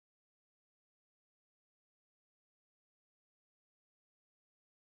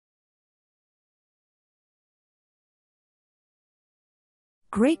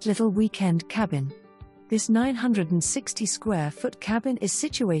Great little weekend cabin. This 960 square foot cabin is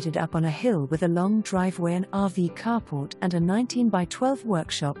situated up on a hill with a long driveway, an RV carport, and a 19 by 12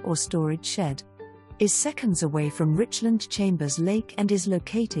 workshop or storage shed. Is seconds away from Richland Chambers Lake and is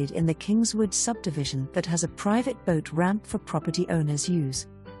located in the Kingswood subdivision that has a private boat ramp for property owners' use.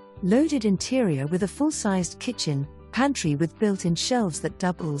 Loaded interior with a full-sized kitchen, pantry with built-in shelves that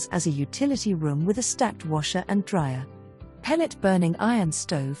doubles as a utility room with a stacked washer and dryer. Pellet burning iron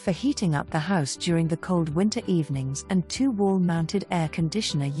stove for heating up the house during the cold winter evenings, and 2 wall-mounted air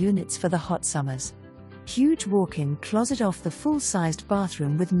conditioner units for the hot summers. Huge walk-in closet off the full-sized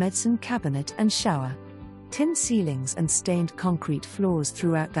bathroom with medicine cabinet and shower. Tin ceilings and stained concrete floors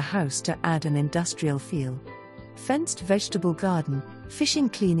throughout the house to add an industrial feel. Fenced vegetable garden, fishing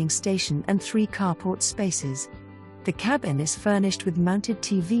cleaning station and 3 carport spaces. The cabin is furnished with mounted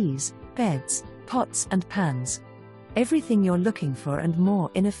TVs, beds, pots and pans. Everything you're looking for and more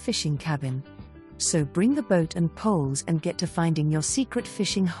in a fishing cabin. So bring the boat and poles and get to finding your secret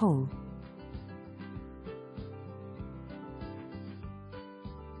fishing hole.